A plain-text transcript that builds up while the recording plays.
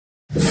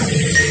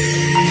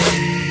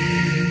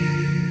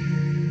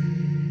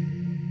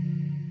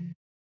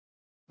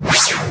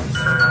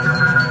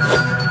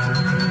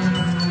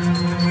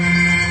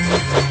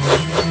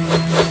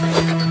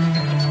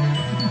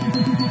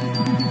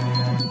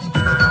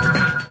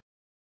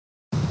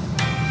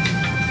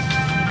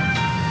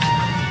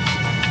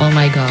Oh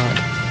my god,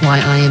 why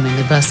I am in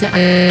the bus?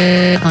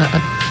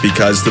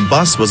 Because the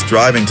bus was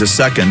driving to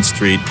 2nd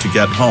Street to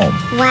get home.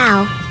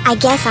 Wow, I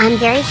guess I'm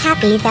very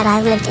happy that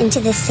I lived into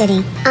this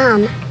city.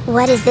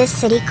 What is this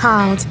city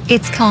called?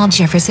 It's called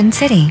Jefferson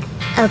City.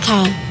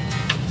 Okay.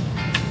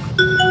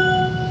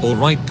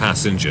 Alright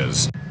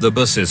passengers, the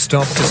bus is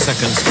stopped to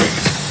 2nd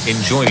Street.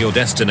 Enjoy your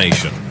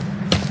destination.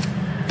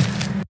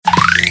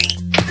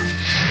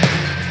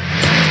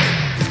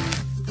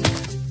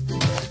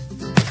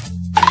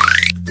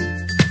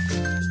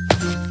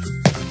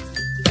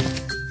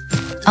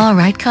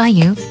 Alright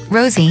Caillou,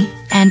 Rosie,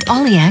 and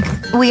uolliac,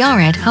 we are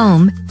at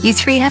home. You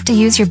three have to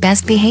use your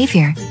best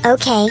behavior.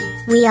 Okay,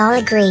 we all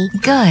agree.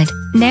 Good,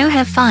 now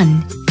have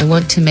fun. I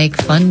want to make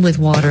fun with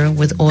water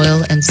with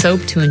oil and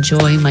soap to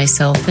enjoy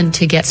myself and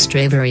to get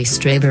strawberry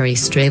ship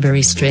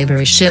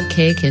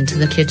cake into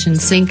the kitchen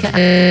sink.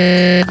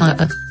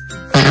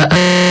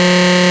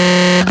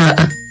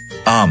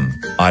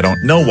 I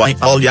don't know why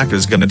uolliac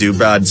is gonna do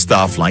bad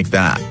stuff like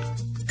that.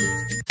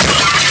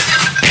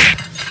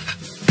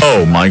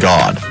 Oh my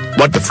god,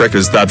 what the frick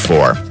is that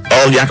for?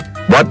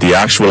 Uolliac, what the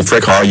actual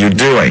frick are you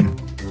doing?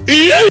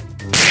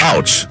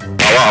 Ouch.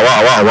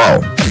 Ow.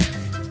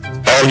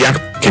 Uolliac,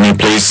 can you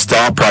please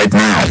stop right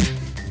now?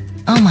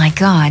 Oh my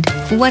god,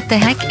 what the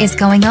heck is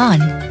going on?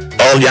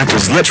 Uolliac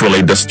is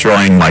literally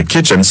destroying my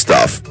kitchen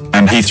stuff,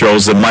 and he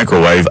throws the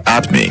microwave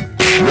at me.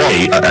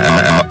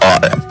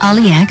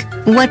 Uolliac,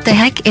 what the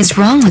heck is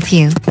wrong with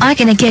you? I'm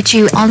gonna get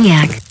you,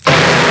 Uolliac.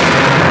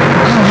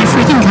 Oh my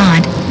freaking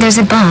god, there's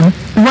a bomb.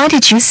 Why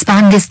did you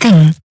spawn this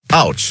thing?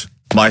 Ouch,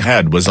 my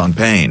head was on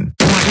pain.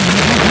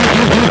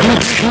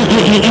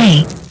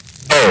 Hey.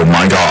 Oh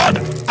my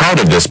god, how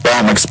did this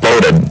bomb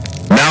exploded?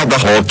 Now the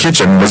whole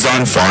kitchen was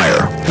on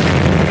fire.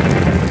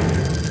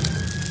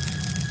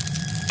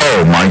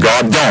 Oh my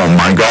god, oh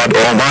my god,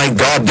 oh my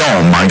god,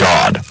 oh my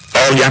god.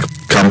 Uolliac,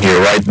 come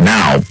here right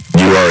now.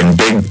 You are in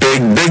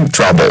big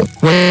trouble.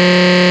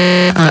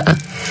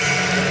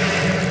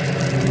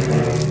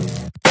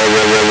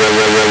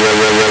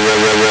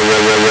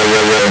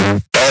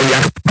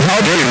 Uolliac, how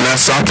dare you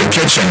mess up the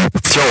kitchen,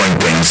 throwing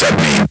things at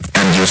me,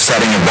 and you're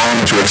setting a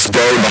bomb to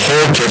explode the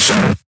whole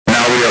kitchen.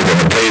 Now we are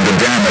gonna pay the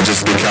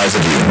damages because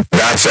of you.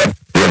 That's it.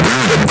 You're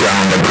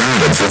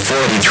grounded for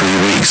 43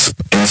 weeks,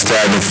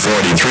 instead of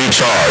 43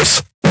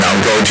 chars. Now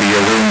go to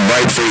your room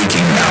right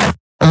freaking now.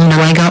 Oh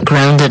no, I got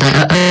grounded.